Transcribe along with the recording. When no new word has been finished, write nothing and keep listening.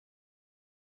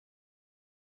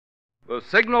The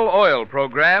Signal Oil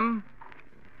program,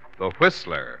 The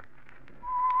Whistler.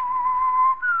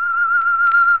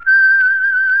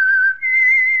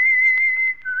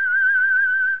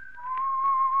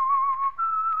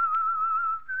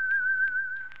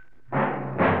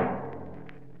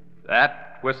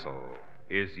 That whistle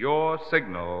is your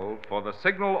signal for the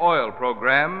Signal Oil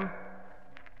program,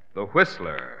 The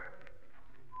Whistler.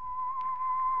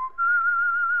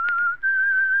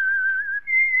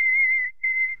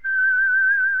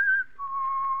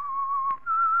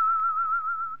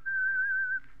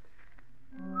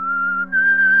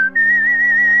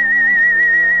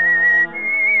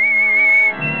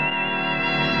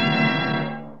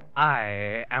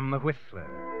 I am the Whistler,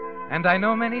 and I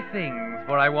know many things,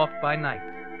 for I walk by night.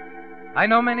 I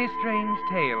know many strange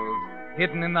tales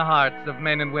hidden in the hearts of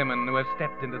men and women who have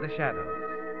stepped into the shadows.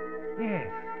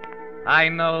 Yes, I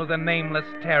know the nameless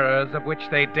terrors of which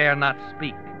they dare not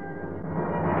speak.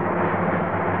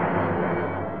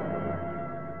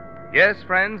 Yes,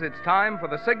 friends, it's time for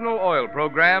the Signal Oil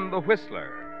program, The Whistler,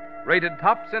 rated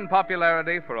tops in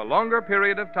popularity for a longer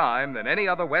period of time than any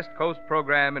other West Coast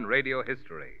program in radio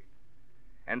history.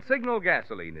 And Signal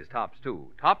gasoline is tops, too,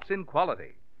 tops in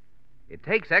quality. It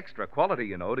takes extra quality,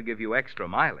 you know, to give you extra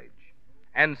mileage.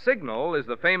 And Signal is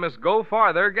the famous Go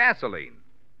Farther gasoline.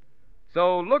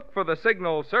 So look for the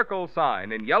Signal circle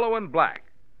sign in yellow and black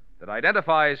that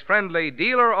identifies friendly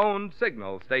dealer-owned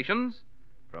Signal stations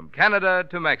from Canada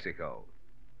to Mexico.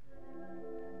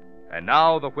 And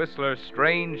now the Whistler's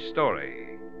strange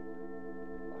story,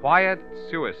 Quiet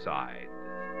Suicide.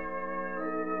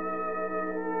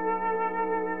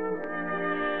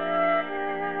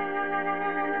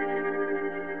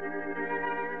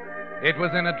 It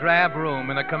was in a drab room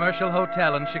in a commercial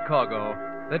hotel in Chicago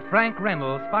that Frank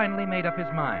Reynolds finally made up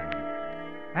his mind.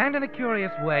 And in a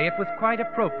curious way, it was quite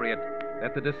appropriate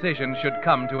that the decision should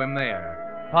come to him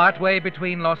there, partway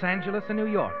between Los Angeles and New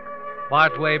York,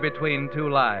 partway between two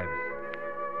lives.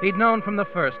 He'd known from the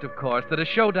first, of course, that a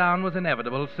showdown was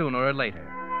inevitable sooner or later.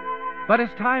 But as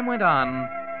time went on,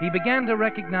 he began to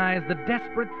recognize the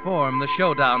desperate form the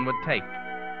showdown would take.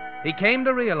 He came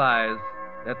to realize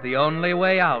that the only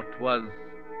way out was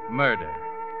murder.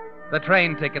 The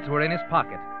train tickets were in his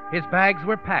pocket. His bags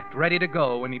were packed, ready to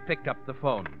go when he picked up the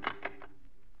phone.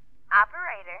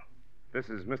 Operator. This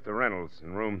is Mr. Reynolds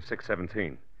in room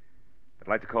 617. I'd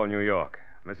like to call New York.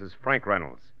 Mrs. Frank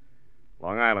Reynolds.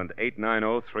 Long Island,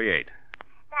 89038.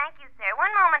 Thank you, sir.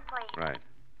 One moment, please. Right.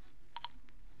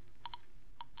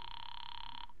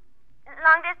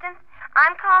 Long distance?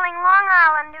 I'm calling Long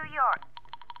Island, New York.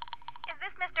 Is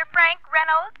this Mr. Frank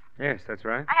Reynolds? Yes, that's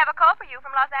right. I have a call for you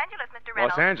from Los Angeles, Mr.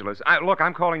 Reynolds. Los Angeles? Look,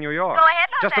 I'm calling New York. Go ahead,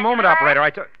 Los Just a Angeles. moment,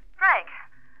 operator. Frank,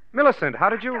 Millicent,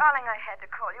 how did you... darling, I had to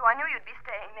call you. I knew you'd be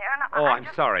staying there. And Oh, I'm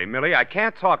sorry, Millie. I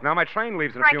can't talk now. My train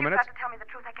leaves in a Frank, few you've minutes. got to tell me the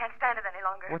truth. I can't stand it any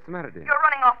longer. What's the matter, dear? You're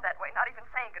running off that way, not even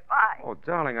saying goodbye. Oh,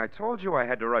 darling, I told you I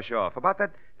had to rush off about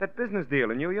that business deal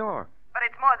in New York. But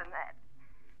it's more than that.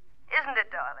 Isn't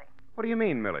it, darling? What do you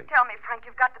mean, Millie? Tell me, Frank,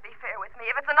 you've got to be fair with me.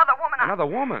 If it's another woman, Another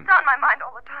woman? It's on my mind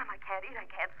all the time. I can't eat. I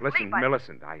can't sleep. Listen,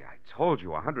 Millicent, I told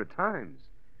you 100 times.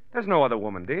 There's no other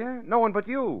woman, dear. No one but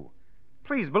you.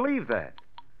 Please believe that.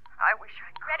 I wish I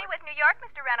could. Ready with New York,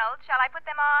 Mr. Reynolds. Shall I put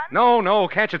them on? No.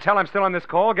 Can't you tell I'm still on this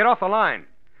call? Get off the line.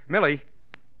 Millie.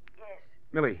 Yes.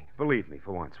 Millie, believe me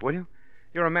for once, will you?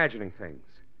 You're imagining things.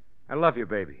 I love you,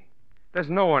 baby. There's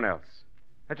no one else.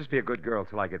 Now just be a good girl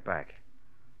till I get back.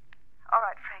 All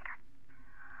right, Frank.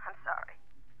 I'm sorry.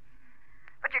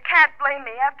 But you can't blame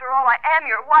me. After all, I am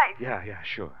your wife. Yeah,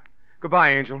 sure.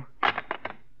 Goodbye, Angel.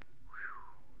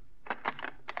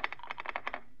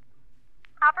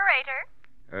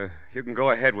 Operator. You can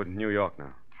go ahead with New York now.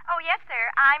 Oh, yes, sir.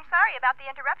 I'm sorry about the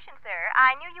interruption, sir.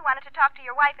 I knew you wanted to talk to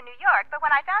your wife in New York, but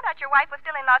when I found out your wife was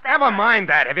still in Los Angeles... Never mind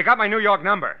that. Have you got my New York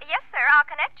number? Yes, sir. I'll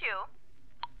connect you.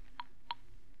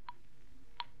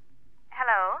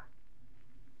 Hello?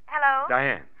 Hello?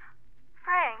 Diane.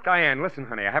 Frank. Diane, listen,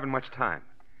 honey, I haven't much time.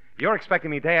 You're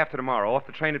expecting me day after tomorrow off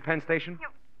the train at Penn Station?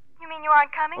 You mean you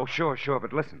aren't coming? Oh, sure,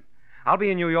 but listen. I'll be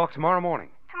in New York tomorrow morning.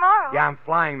 Tomorrow? Yeah, I'm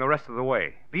flying the rest of the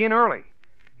way. Be in early.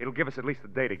 It'll give us at least a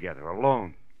day together,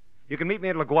 alone. You can meet me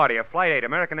at LaGuardia, Flight 8,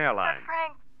 American Airlines.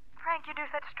 But Frank, you do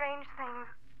such strange things.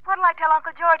 What'll I tell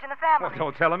Uncle George and the family? Well,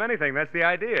 don't tell him anything. That's the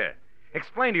idea.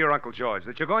 Explain to your Uncle George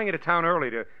that you're going into town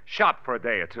early to shop for a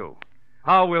day or two.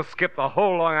 Oh, we'll skip the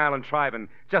whole Long Island tribe and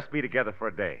just be together for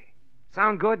a day.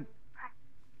 Sound good?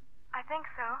 I think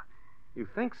so. You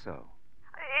think so?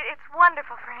 It's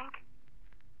wonderful, Frank.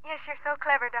 Yes, you're so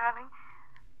clever, darling.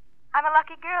 I'm a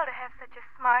lucky girl to have such a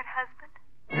smart husband.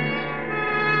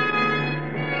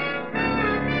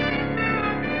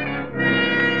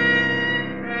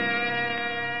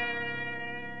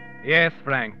 Yes,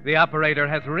 Frank, the operator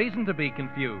has reason to be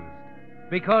confused.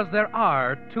 Because there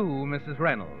are two Mrs.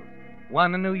 Reynolds.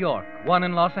 One in New York, one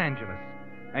in Los Angeles.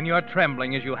 And you're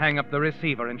trembling as you hang up the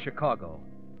receiver in Chicago.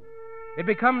 It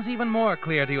becomes even more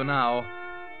clear to you now,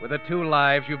 with the two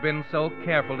lives you've been so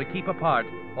careful to keep apart,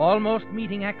 almost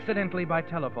meeting accidentally by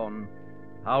telephone,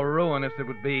 how ruinous it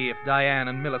would be if Diane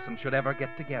and Millicent should ever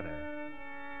get together.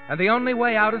 And the only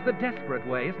way out is the desperate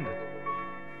way, isn't it?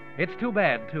 It's too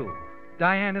bad, too.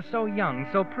 Diane is so young,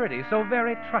 so pretty, so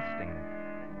very trusting.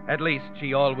 At least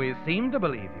she always seemed to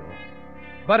believe you.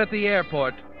 But at the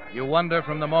airport, you wonder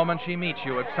from the moment she meets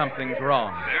you if something's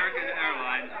wrong. American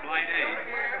Airlines Flight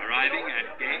 8, arriving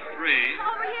at Gate 3.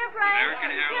 Over here, Frank. American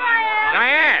Here I Airlines.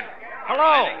 Diane!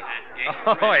 Hello! Arriving at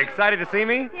Gate 3. Oh, excited to see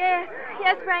me?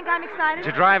 Yes, Frank, I'm excited.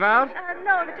 Did you drive out?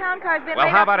 No, the town car's been Well,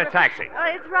 laid how up about for a taxi?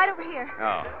 It's right over here.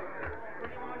 Oh.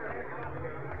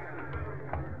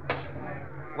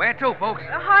 Where to, folks?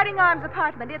 Harding Arms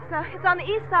apartment. It's on the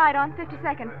east side on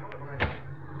 52nd.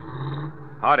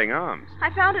 Harding Arms. I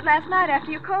found it last night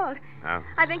after you called. Oh.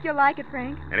 I think you'll like it,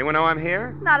 Frank. Anyone know I'm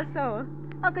here? Not a soul.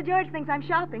 Uncle George thinks I'm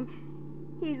shopping.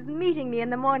 He's meeting me in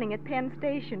the morning at Penn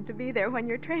Station to be there when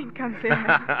your train comes in.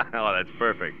 Oh, that's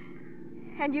perfect.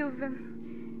 And you've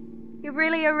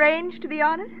really arranged to be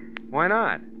on it? Why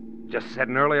not? Just set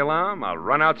an early alarm. I'll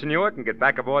run out to Newark and get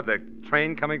back aboard the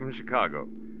train coming from Chicago.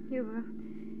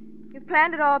 You've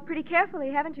planned it all pretty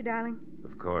carefully, haven't you, darling?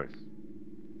 Of course.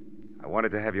 I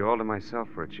wanted to have you all to myself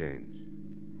for a change.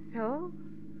 So,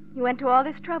 you went to all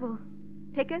this trouble.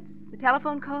 Tickets, the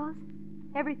telephone calls,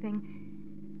 everything.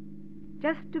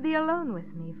 Just to be alone with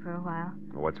me for a while.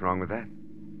 Well, what's wrong with that?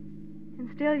 And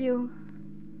still you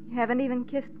haven't even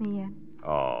kissed me yet.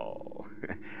 Oh,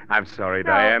 I'm sorry,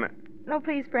 No. Diane. No,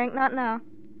 please, Frank, not now.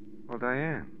 Well,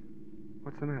 Diane,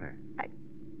 what's the matter?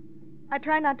 I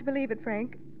try not to believe it,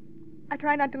 Frank. I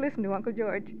try not to listen to Uncle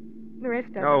George. The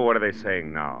rest of Oh, it. what are they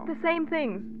saying now? The same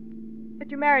things.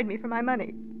 That you married me for my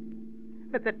money.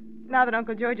 But that now that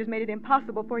Uncle George has made it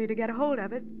impossible for you to get a hold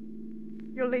of it,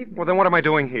 you'll leave me. Well, then what am I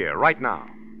doing here, right now?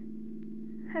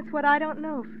 That's what I don't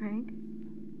know, Frank.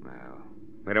 Well,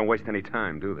 they don't waste any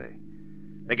time, do they?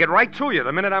 They get right to you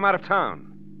the minute I'm out of town.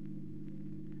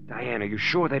 Diane, are you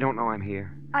sure they don't know I'm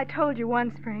here? I told you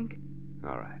once, Frank.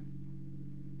 All right.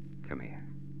 Come here.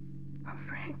 Oh,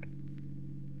 Frank.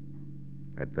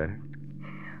 That better?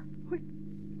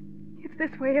 It's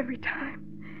this way every time.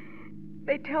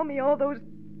 They tell me all those...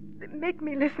 They make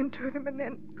me listen to them, and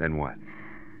then... Then what?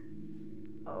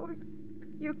 Oh,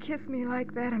 you kiss me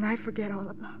like that, and I forget all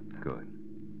about it. Good.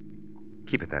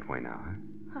 Keep it that way now,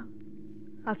 huh?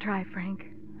 I'll try, Frank.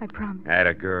 I promise.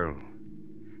 Atta girl.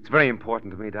 It's very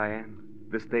important to me, Diane,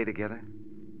 this day together.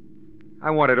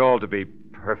 I want it all to be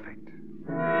perfect.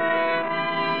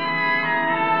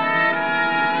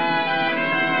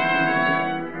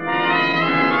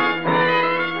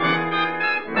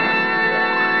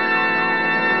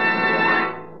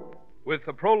 With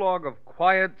the prologue of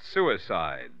Quiet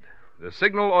Suicide, the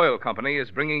Signal Oil Company is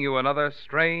bringing you another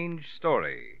strange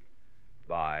story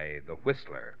by The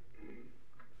Whistler.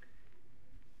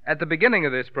 At the beginning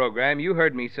of this program, you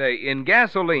heard me say, in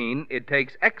gasoline, it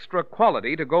takes extra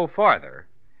quality to go farther,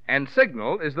 and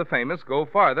Signal is the famous Go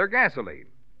Farther gasoline.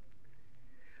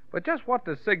 But just what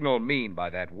does Signal mean by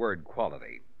that word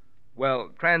quality?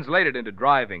 Well, translated into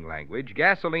driving language,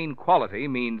 gasoline quality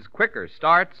means quicker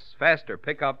starts, faster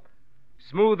pickup,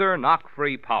 smoother,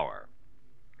 knock-free power.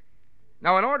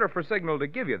 Now, in order for Signal to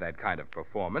give you that kind of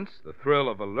performance, the thrill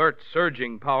of alert,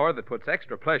 surging power that puts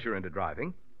extra pleasure into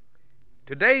driving,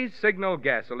 today's Signal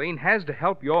gasoline has to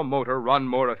help your motor run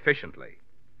more efficiently.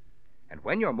 And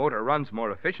when your motor runs more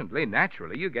efficiently,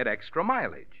 naturally you get extra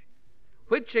mileage.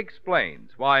 Which explains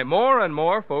why more and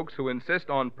more folks who insist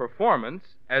on performance,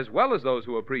 as well as those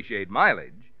who appreciate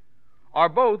mileage, are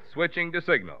both switching to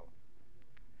Signal.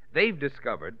 They've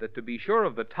discovered that to be sure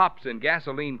of the tops in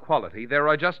gasoline quality, there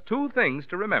are just two things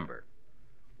to remember.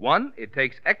 One, it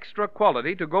takes extra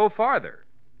quality to go farther.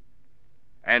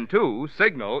 And two,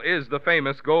 Signal is the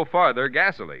famous Go Farther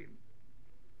gasoline.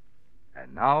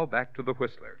 And now back to the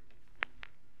Whistler.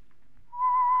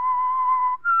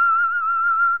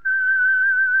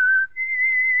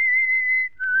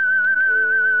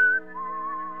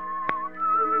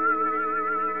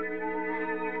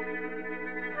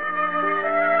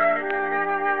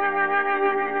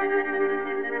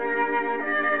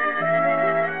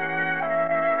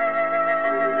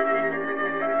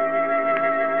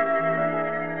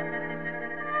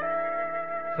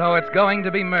 So it's going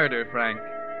to be murder, Frank.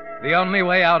 The only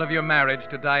way out of your marriage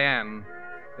to Diane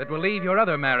that will leave your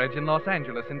other marriage in Los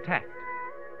Angeles intact.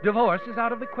 Divorce is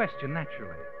out of the question,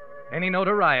 naturally. Any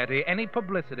notoriety, any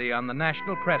publicity on the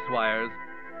national press wires,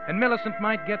 and Millicent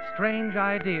might get strange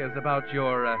ideas about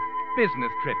your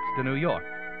business trips to New York.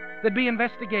 There'd be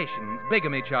investigations,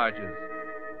 bigamy charges,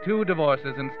 2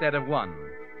 divorces instead of 1.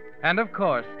 And, of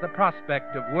course, the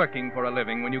prospect of working for a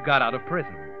living when you got out of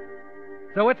prison.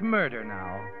 So it's murder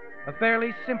now, a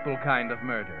fairly simple kind of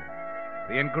murder.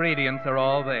 The ingredients are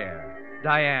all there.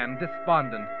 Diane,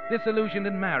 despondent, disillusioned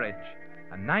in marriage.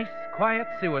 A nice, quiet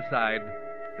suicide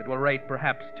that will rate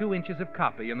perhaps 2 inches of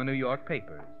copy in the New York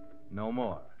papers. No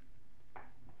more.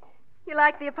 You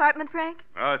like the apartment, Frank?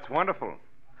 Oh, it's wonderful.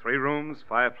 3 rooms,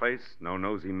 fireplace, no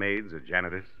nosy maids or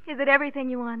janitors. Is it everything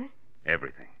you wanted?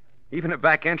 Everything. Even a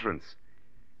back entrance.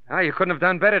 Ah, you couldn't have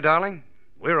done better, darling.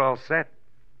 We're all set.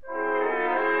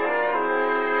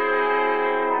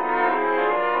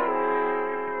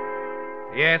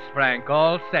 Yes, Frank,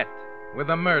 all set, with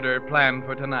a murder planned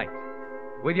for tonight.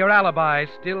 With your alibi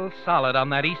still solid on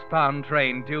that eastbound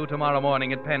train due tomorrow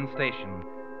morning at Penn Station.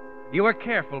 You were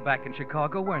careful back in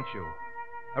Chicago, weren't you?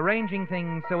 Arranging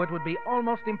things so it would be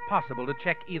almost impossible to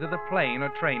check either the plane or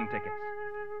train tickets.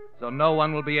 So no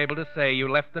one will be able to say you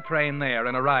left the train there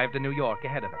and arrived in New York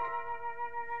ahead of it.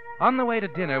 On the way to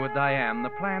dinner with Diane, the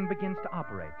plan begins to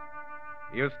operate.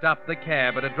 You stop the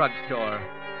cab at a drugstore,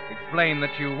 explain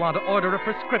that you want to order a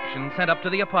prescription sent up to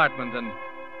the apartment, and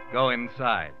go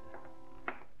inside.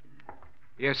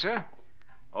 Yes, sir?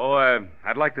 Oh,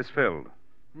 I'd like this filled.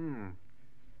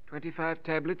 25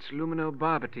 tablets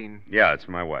luminobarbital. Yeah, it's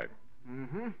my wife.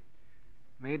 Mm-hmm.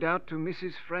 Made out to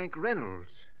Mrs. Frank Reynolds.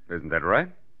 Isn't that right?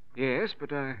 Yes,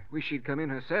 but I wish she'd come in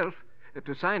herself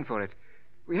to sign for it.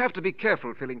 We have to be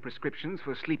careful filling prescriptions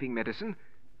for sleeping medicine,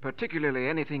 particularly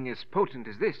anything as potent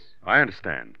as this. I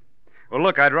understand. Well,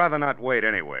 look, I'd rather not wait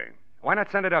anyway. Why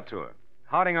not send it up to her?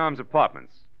 Harding Arms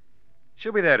Apartments.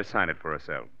 She'll be there to sign it for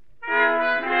herself.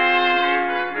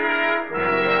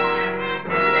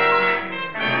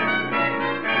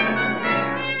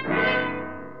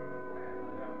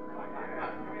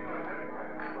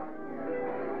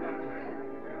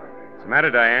 What's the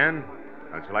matter, Diane?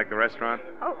 Don't you like the restaurant?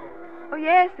 Oh,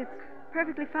 yes, it's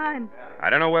perfectly fine. I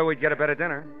don't know where we'd get a better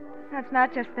dinner. That's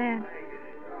not just that.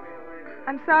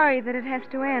 I'm sorry that it has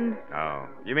to end. Oh,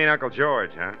 you mean Uncle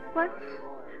George, huh? What?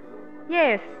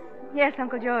 Yes,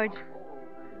 Uncle George.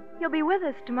 He'll be with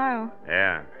us tomorrow.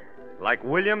 Yeah, like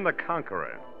William the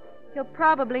Conqueror. He'll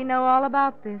probably know all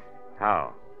about this.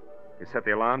 How? You set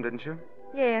the alarm, didn't you?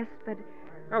 Yes, but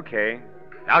Okay.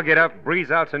 I'll get up,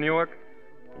 breeze out to Newark.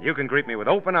 You can greet me with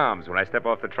open arms when I step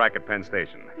off the track at Penn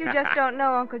Station. you just don't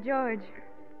know Uncle George.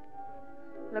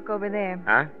 Look over there.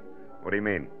 Huh? What do you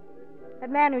mean? That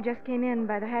man who just came in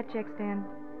by the hat check stand.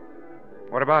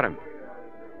 What about him?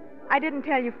 I didn't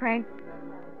tell you, Frank,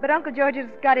 but Uncle George has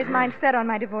got his mind set on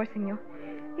my divorcing you.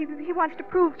 He wants to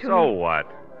prove to me. So what?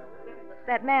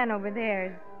 That man over there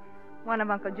is one of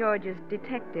Uncle George's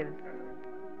detectives.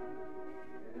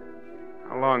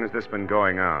 How long has this been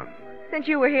going on? Since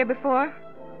you were here before.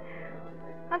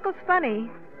 Uncle's funny.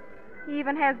 He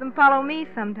even has them follow me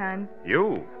sometimes.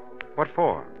 You? What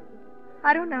for?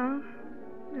 I don't know.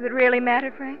 Does it really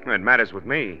matter, Frank? It matters with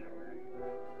me.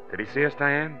 Did he see us,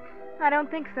 Diane? I don't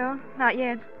think so. Not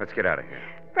yet. Let's get out of here.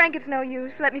 Frank, it's no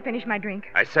use. Let me finish my drink.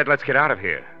 I said let's get out of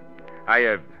here.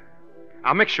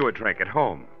 I'll mix you a drink at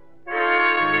home.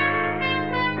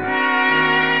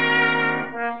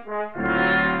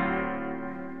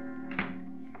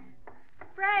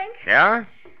 Frank, Yeah?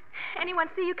 anyone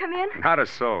see you come in? Not a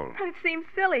soul. It seems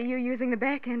silly, you using the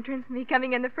back entrance, me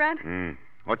coming in the front.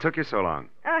 What took you so long?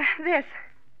 This.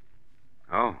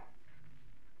 Oh.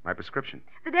 My prescription.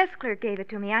 The desk clerk gave it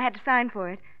to me. I had to sign for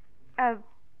it.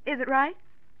 Is it right?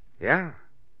 Yeah.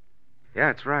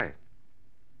 Yeah, it's right.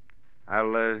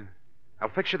 I'll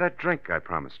fix you that drink I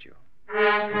promised you.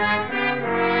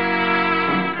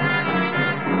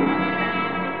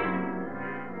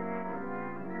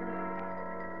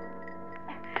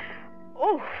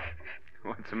 Oh,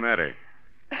 What's the matter?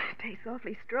 it tastes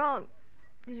awfully strong.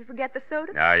 Did you forget the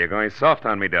soda? Now, you're going soft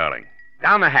on me, darling.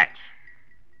 Down the hatch.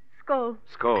 Skull.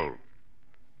 Skull.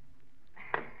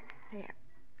 There.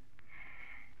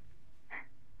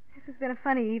 This has been a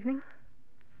funny evening.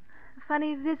 A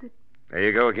funny visit. There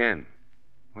you go again.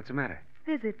 What's the matter?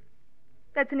 Visit.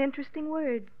 That's an interesting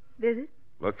word. Visit.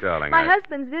 Look, darling. My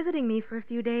husband's visiting me for a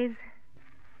few days.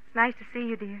 It's nice to see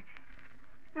you, dear.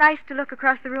 Nice to look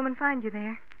across the room and find you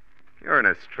there. You're in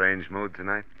a strange mood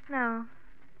tonight. No.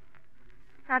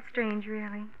 Not strange,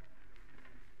 really.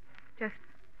 Just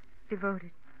devoted.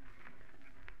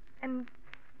 And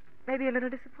maybe a little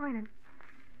disappointed.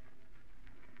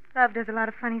 Love does a lot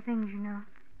of funny things, you know.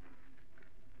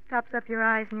 Tops up your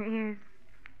eyes and your ears.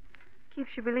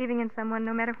 Keeps you believing in someone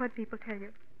no matter what people tell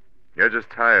you. You're just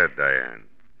tired, Diane.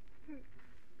 Yes.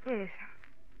 Yes,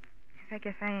 I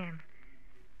guess I am.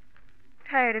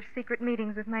 Tired of secret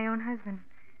meetings with my own husband.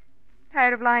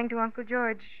 Tired of lying to Uncle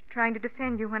George, trying to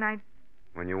defend you when I...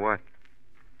 When you what?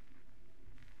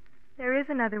 There is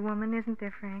another woman, isn't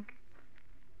there, Frank?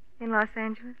 In Los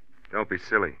Angeles? Don't be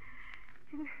silly.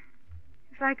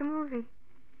 It's like a movie.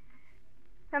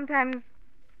 Sometimes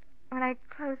when I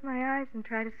close my eyes and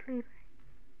try to sleep,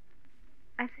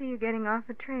 I see you getting off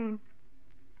the train,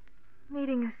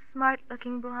 meeting a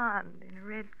smart-looking blonde in a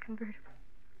red convertible.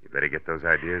 You better get those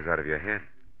ideas out of your head.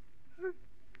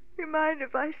 You mind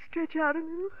if I stretch out a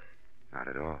little? Not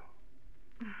at all.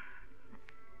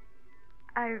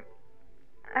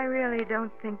 I really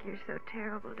don't think you're so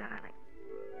terrible, darling.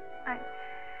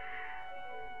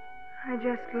 I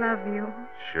just love you.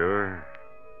 Sure.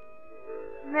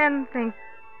 Men think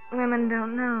women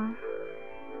don't know.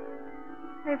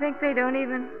 They think they don't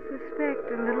even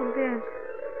suspect a little bit.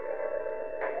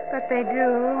 But they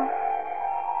do.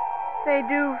 They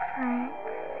do, Frank.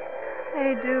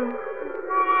 They do.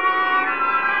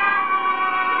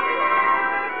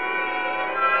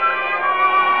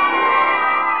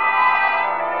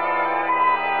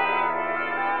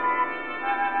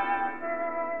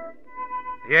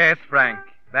 Yes, Frank.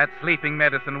 That sleeping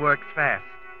medicine works fast.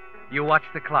 You watch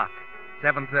the clock.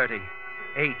 7:30,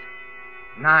 8,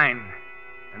 9,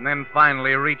 and then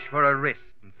finally reach for her wrist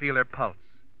and feel her pulse.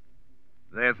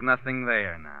 There's nothing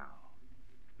there now.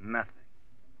 Nothing.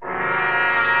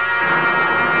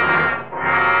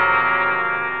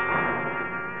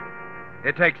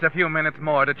 It takes a few minutes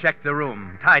more to check the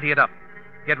room, tidy it up,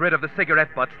 get rid of the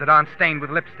cigarette butts that aren't stained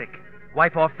with lipstick,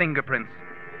 wipe off fingerprints,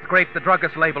 scrape the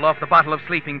druggist label off the bottle of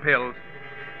sleeping pills,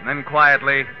 and then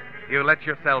quietly you let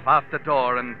yourself out the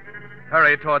door and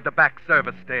hurry toward the back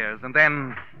service stairs, and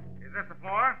then... Is this the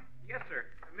floor? Yes, sir.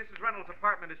 Mrs. Reynolds'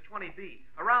 apartment is 20B,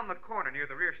 around the corner near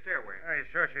the rear stairway. Are you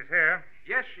sure she's here?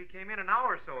 Yes, she came in an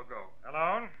hour or so ago.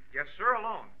 Alone? Yes, sir,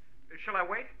 alone. Shall I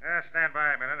wait? Stand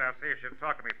by a minute. I'll see if she'll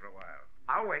talk to me for a while.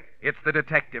 I'll wait. It's the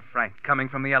detective, Frank, coming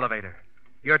from the elevator.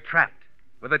 You're trapped,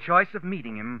 with a choice of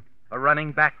meeting him or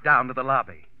running back down to the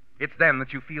lobby. It's then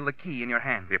that you feel the key in your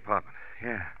hand. The apartment.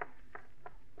 Yeah.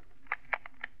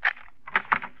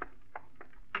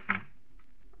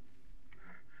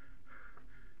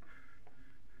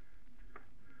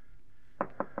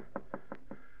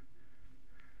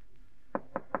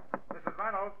 Mrs.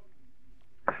 Reynolds?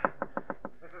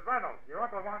 Mrs. Reynolds, your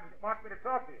uncle wants me to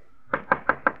talk to you.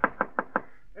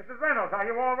 Mrs. Reynolds, are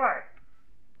you all right?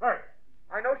 Bert.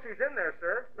 I know she's in there,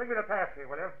 sir. Bring me the pass key,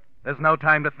 will you? There's no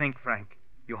time to think, Frank.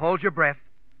 You hold your breath,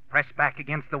 press back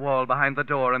against the wall behind the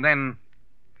door, and then...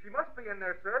 She must be in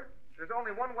there, sir. There's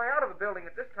only one way out of the building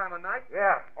at this time of night.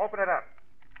 Yeah, open it up.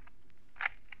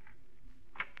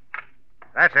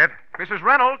 That's it. Mrs.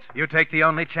 Reynolds. You take the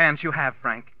only chance you have,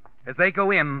 Frank. As they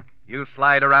go in, you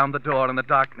slide around the door in the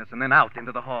darkness and then out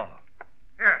into the hall.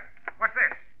 Here, what's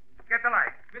this? Get the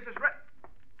light.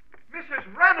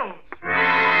 Mrs. Reynolds!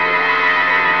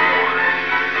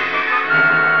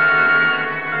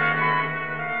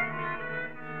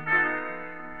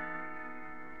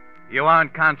 You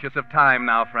aren't conscious of time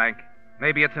now, Frank.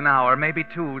 Maybe it's an hour, maybe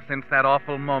two since that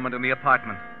awful moment in the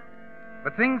apartment.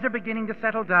 But things are beginning to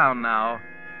settle down now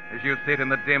as you sit in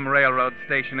the dim railroad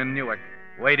station in Newark,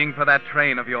 waiting for that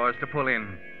train of yours to pull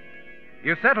in.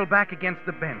 You settle back against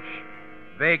the bench,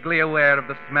 vaguely aware of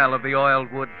the smell of the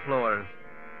oiled wood floors,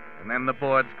 and then the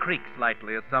boards creak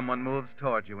slightly as someone moves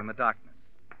toward you in the darkness.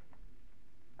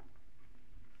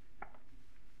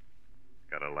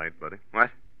 Got a light, buddy? What?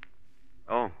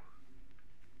 Oh,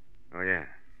 yeah.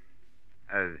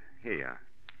 Here you are.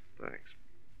 Thanks.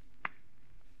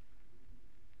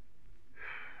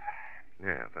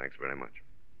 Yeah, thanks very much.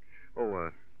 Oh,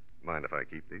 mind if I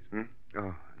keep these?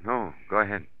 Oh, no. Go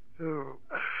ahead. Oh.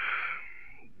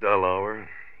 Dull hour.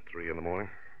 3 in the morning.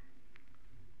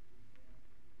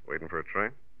 Waiting for a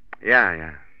train?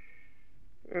 Yeah.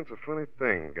 It's a funny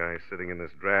thing. Guy sitting in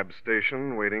this drab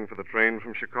station waiting for the train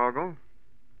from Chicago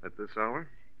at this hour.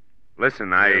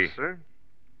 Listen, Yes, sir.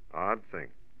 Odd thing.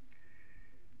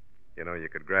 You know, you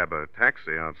could grab a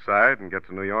taxi outside and get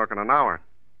to New York in an hour.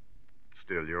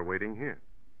 Still, you're waiting here.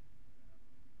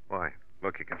 Why?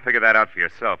 Look, you can figure that out for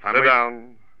yourself. Sit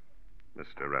down,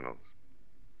 Mr. Reynolds.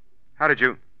 How did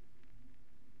you...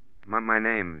 My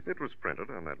name... It was printed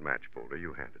on that match folder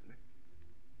you handed me.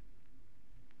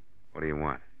 What do you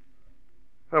want?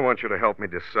 I want you to help me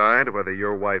decide whether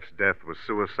your wife's death was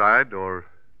suicide or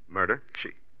murder.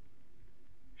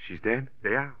 She's dead?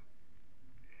 Yeah.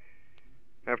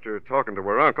 After after talking to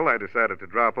her uncle, I decided to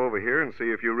drop over here and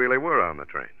see if you really were on the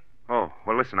train. Oh,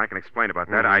 well, listen, I can explain about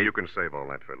that. You can save all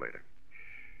that for later.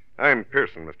 I'm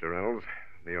Pearson, Mr. Reynolds,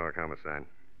 New York homicide.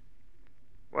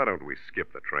 Why don't we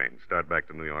skip the train, start back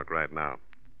to New York right now?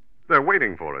 They're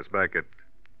waiting for us back at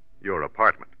your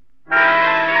apartment.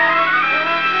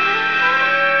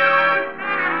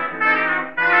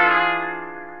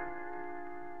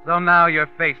 So now you're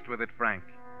faced with it, Frank.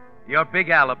 Your big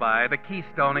alibi, the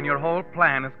keystone in your whole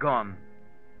plan, is gone.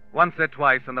 Once or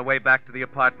twice on the way back to the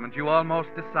apartment, you almost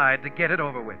decide to get it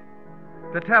over with.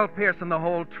 To tell Pearson the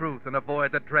whole truth and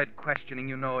avoid the dread questioning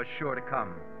you know is sure to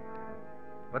come.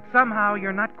 But somehow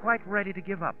you're not quite ready to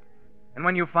give up. And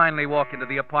when you finally walk into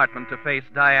the apartment to face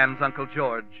Diane's Uncle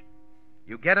George,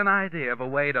 you get an idea of a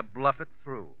way to bluff it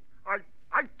through.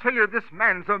 I tell you, this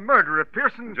man's a murderer,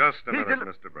 Pearson. Just a minute,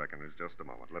 Mr. Breckenridge. Just a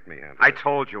moment. Let me handle it. I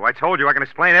told you. I can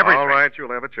explain everything. All right,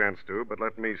 you'll have a chance to, but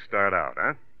let me start out,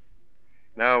 huh?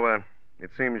 Now,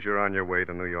 it seems you're on your way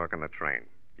to New York on a train.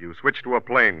 You switched to a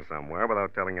plane somewhere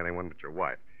without telling anyone but your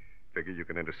wife. Figure you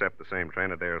can intercept the same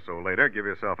train a day or so later, give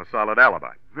yourself a solid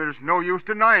alibi. There's no use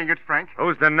denying it, Frank.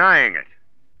 Who's denying it?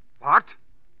 What?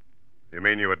 You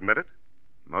mean you admit it?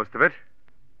 Most of it.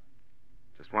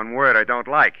 Just one word I don't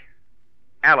like.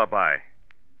 Alibi.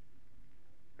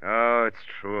 Oh, it's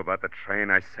true about the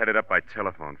train. I set it up by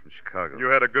telephone from Chicago. You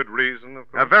had a good reason,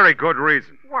 of course. A very good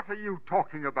reason. What are you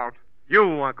talking about?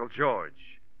 You, Uncle George.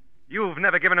 You've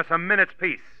never given us a minute's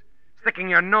peace.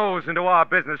 Sticking your nose into our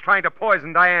business, trying to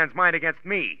poison Diane's mind against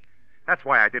me. That's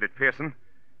why I did it, Pearson.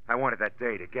 I wanted that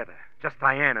day together. Just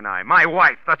Diane and I. My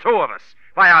wife, the two of us.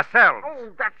 By ourselves.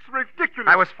 Oh, that's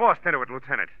ridiculous. I was forced into it,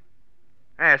 Lieutenant.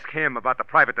 Ask him about the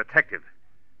private detective.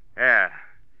 Yeah.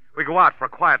 We go out for a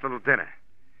quiet little dinner.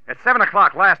 At 7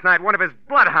 o'clock last night, one of his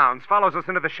bloodhounds follows us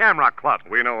into the Shamrock Club.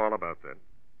 We know all about that.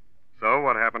 So,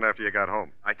 what happened after you got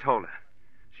home? I told her.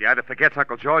 She either forgets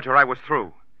Uncle George or I was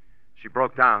through. She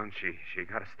broke down. She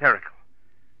got hysterical.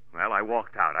 Well, I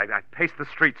walked out. I paced the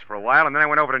streets for a while, and then I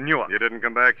went over to Newark. You didn't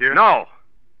come back here? No.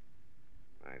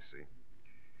 I see.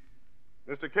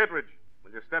 Mr. Kittredge,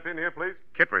 will you step in here, please?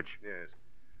 Kittredge? Yes.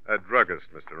 A druggist,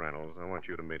 Mr. Reynolds. I want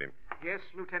you to meet him. Yes,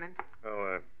 Lieutenant?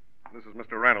 Oh, this is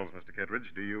Mr. Reynolds, Mr.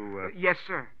 Kittredge. Do you, Yes,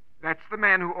 sir. That's the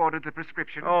man who ordered the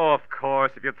prescription. Oh, of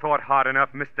course. If you'd thought hard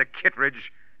enough, Mr.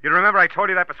 Kittredge. You'd remember I told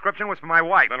you that prescription was for my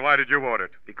wife. Then why did you order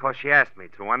it? Because she asked me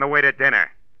to on the way to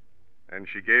dinner. And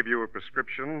she gave you a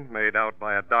prescription made out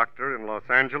by a doctor in Los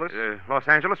Angeles? Los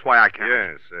Angeles? Why, I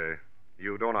can't. Yes.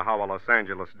 You don't know how a Los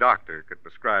Angeles doctor could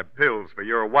prescribe pills for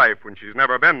your wife when she's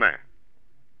never been there.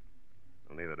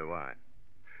 Well, neither do I.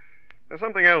 There's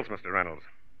something else, Mr. Reynolds.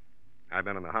 I've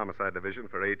been in the homicide division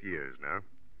for 8 years now.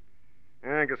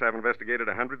 I guess I've investigated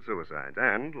 100 suicides,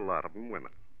 and a lot of them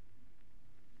women.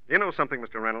 You know something,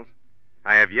 Mr. Reynolds?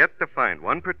 I have yet to find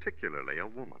one, particularly a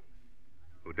woman,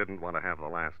 who didn't want to have the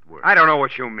last word. I don't know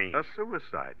what you mean. A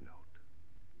suicide note.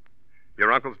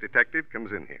 Your uncle's detective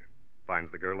comes in here,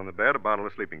 finds the girl in the bed, a bottle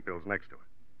of sleeping pills next to her.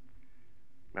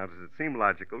 Now, does it seem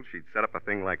logical she'd set up a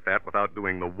thing like that without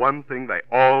doing the one thing they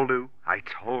all do? I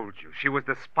told you. She was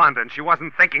despondent. She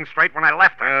wasn't thinking straight when I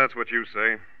left her. That's what you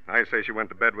say. I say she went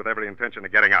to bed with every intention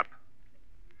of getting up.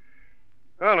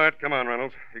 All right, come on,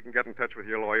 Reynolds. You can get in touch with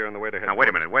your lawyer on the way to headquarters. Now,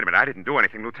 wait a minute. I didn't do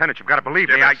anything, Lieutenant. You've got to believe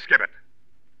me. Skip it.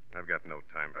 I've got no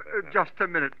time for that. Just a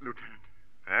minute, Lieutenant.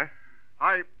 Huh?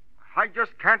 I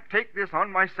just can't take this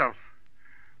on myself.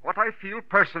 What I feel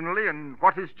personally and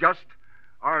what is just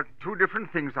are two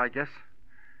different things, I guess.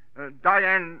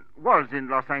 Diane was in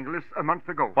Los Angeles a month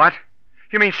ago. What?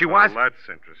 You mean she was? Well, that's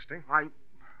interesting.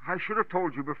 I should have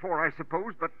told you before, I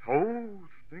suppose, but... Oh,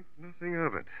 think nothing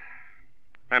of it.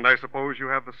 And I suppose you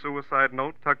have the suicide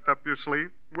note tucked up your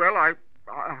sleeve? Well,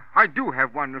 I do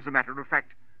have one, as a matter of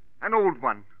fact. An old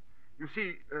one. You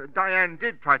see, Diane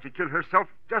did try to kill herself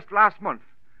just last month.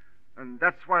 And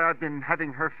that's why I've been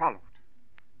having her followed.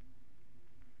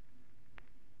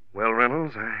 Well,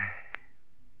 Reynolds, I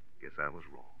guess I was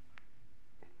wrong.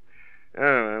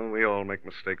 Well, we all make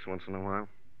mistakes once in a while.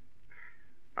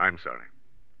 I'm sorry.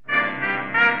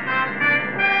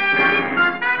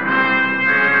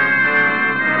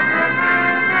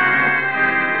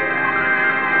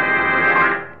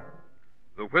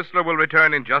 The Whistler will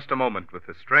return in just a moment with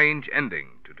the strange ending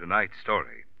to tonight's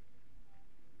story.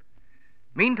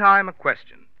 Meantime, a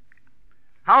question.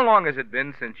 How long has it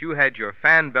been since you had your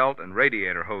fan belt and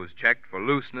radiator hose checked for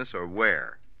looseness or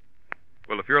wear?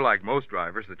 Well, if you're like most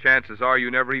drivers, the chances are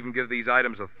you never even give these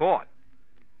items a thought.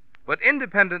 But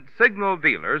independent signal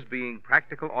dealers, being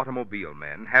practical automobile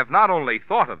men, have not only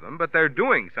thought of them, but they're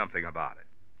doing something about it.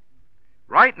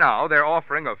 Right now, they're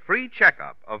offering a free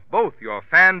checkup of both your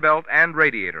fan belt and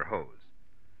radiator hose.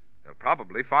 They'll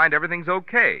probably find everything's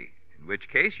okay, in which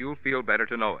case you'll feel better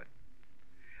to know it.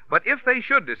 But if they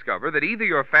should discover that either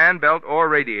your fan belt or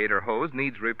radiator hose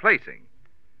needs replacing,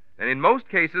 then in most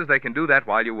cases they can do that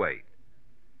while you wait.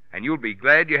 And you'll be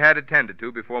glad you had attended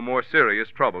to before more serious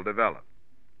trouble develops.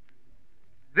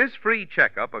 This free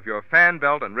checkup of your fan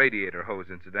belt and radiator hose,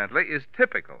 incidentally, is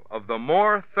typical of the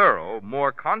more thorough,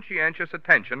 more conscientious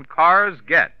attention cars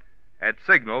get at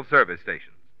Signal service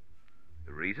stations.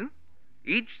 The reason?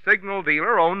 Each Signal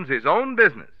dealer owns his own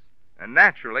business and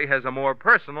naturally has a more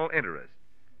personal interest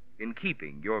in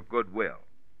keeping your goodwill.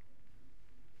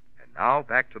 And now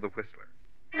back to the Whistler.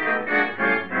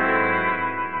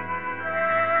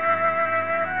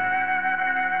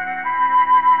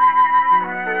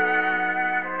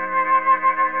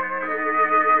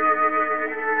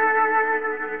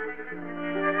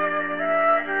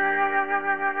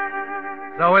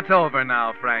 So it's over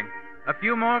now, Frank. A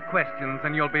few more questions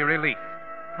and you'll be released.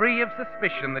 Free of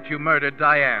suspicion that you murdered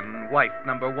Diane, wife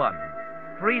number 1.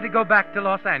 Free to go back to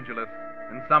Los Angeles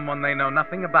and someone they know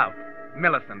nothing about,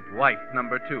 Millicent, wife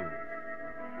number 2.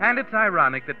 And it's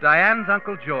ironic that Diane's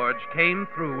Uncle George came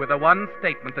through with the one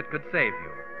statement that could save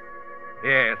you.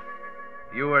 Yes,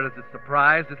 you were as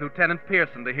surprised as Lieutenant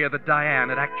Pearson to hear that Diane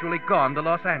had actually gone to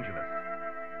Los Angeles.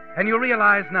 And you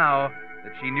realize now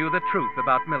that she knew the truth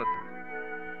about Millicent.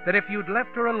 That if you'd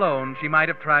left her alone, she might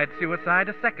have tried suicide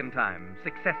a second time,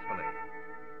 successfully.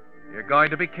 You're going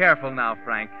to be careful now,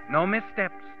 Frank. No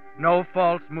missteps, no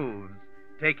false moves,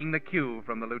 taking the cue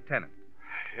from the lieutenant.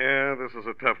 Yeah, this is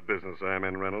a tough business I'm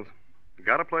in, Reynolds. You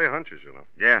gotta play hunches, you know.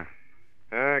 Yeah.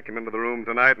 I came into the room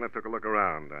tonight and I took a look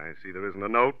around. I see there isn't a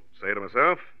note. Say to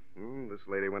myself, this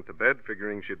lady went to bed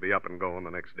figuring she'd be up and going the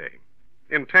next day.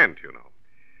 Intent, you know.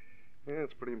 Yeah,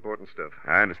 it's pretty important stuff.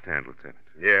 I understand, Lieutenant.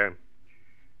 Yeah.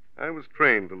 I was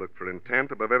trained to look for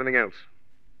intent above everything else.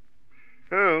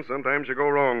 Oh, sometimes you go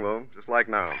wrong, though, just like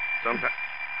now. Sometimes.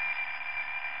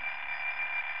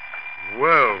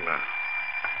 Well, now.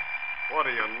 What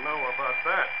do you know about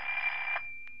that?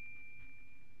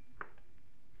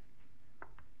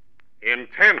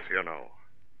 Intent, you know.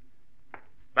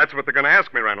 That's what they're going to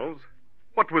ask me, Reynolds.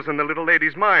 What was in the little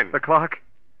lady's mind? The clock?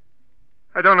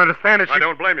 I don't understand it. I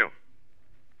don't blame you.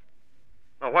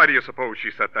 Now, why do you suppose she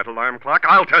set that alarm clock?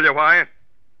 I'll tell you why.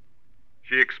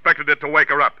 She expected it to wake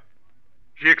her up.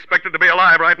 She expected to be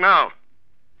alive right now.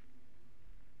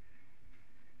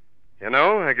 You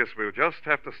know, I guess we'll just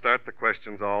have to start the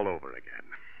questions all over again.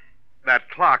 That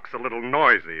clock's a little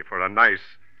noisy for a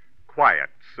nice,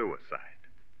 quiet suicide.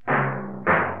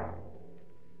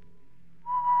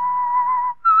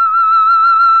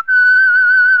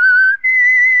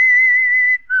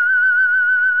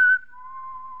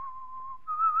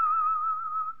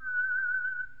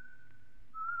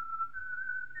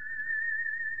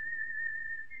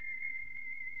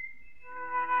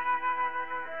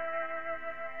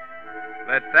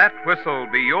 Let that whistle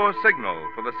be your signal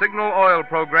for the Signal Oil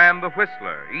program, The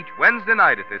Whistler, each Wednesday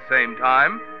night at this same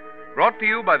time. Brought to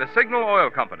you by the Signal Oil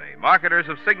Company, marketers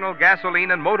of Signal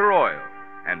gasoline and motor oil,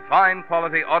 and fine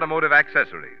quality automotive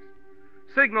accessories.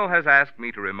 Signal has asked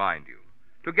me to remind you,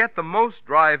 to get the most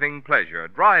driving pleasure,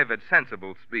 drive at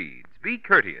sensible speeds, be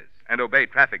courteous, and obey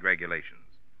traffic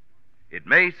regulations. It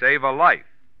may save a life,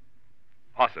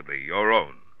 possibly your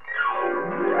own.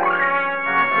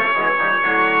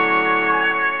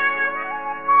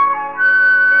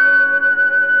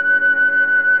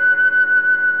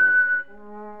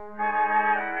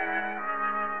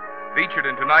 Featured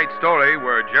in tonight's story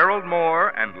were Gerald Moore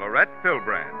and Lorette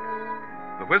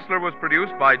Filbrand. The Whistler was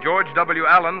produced by George W.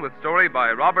 Allen with story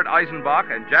by Robert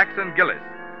Eisenbach and Jackson Gillis,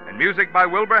 and music by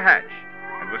Wilbur Hatch,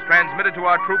 and was transmitted to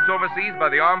our troops overseas by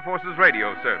the Armed Forces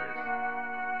Radio Service.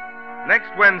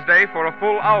 Next Wednesday, for a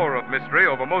full hour of mystery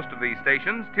over most of these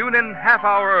stations, tune in half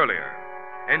hour earlier.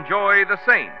 Enjoy The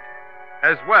Saint,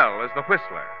 as well as The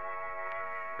Whistler.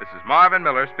 This is Marvin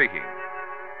Miller speaking.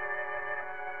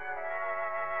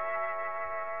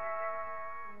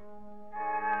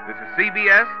 This is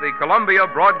CBS, the Columbia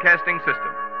Broadcasting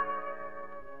System.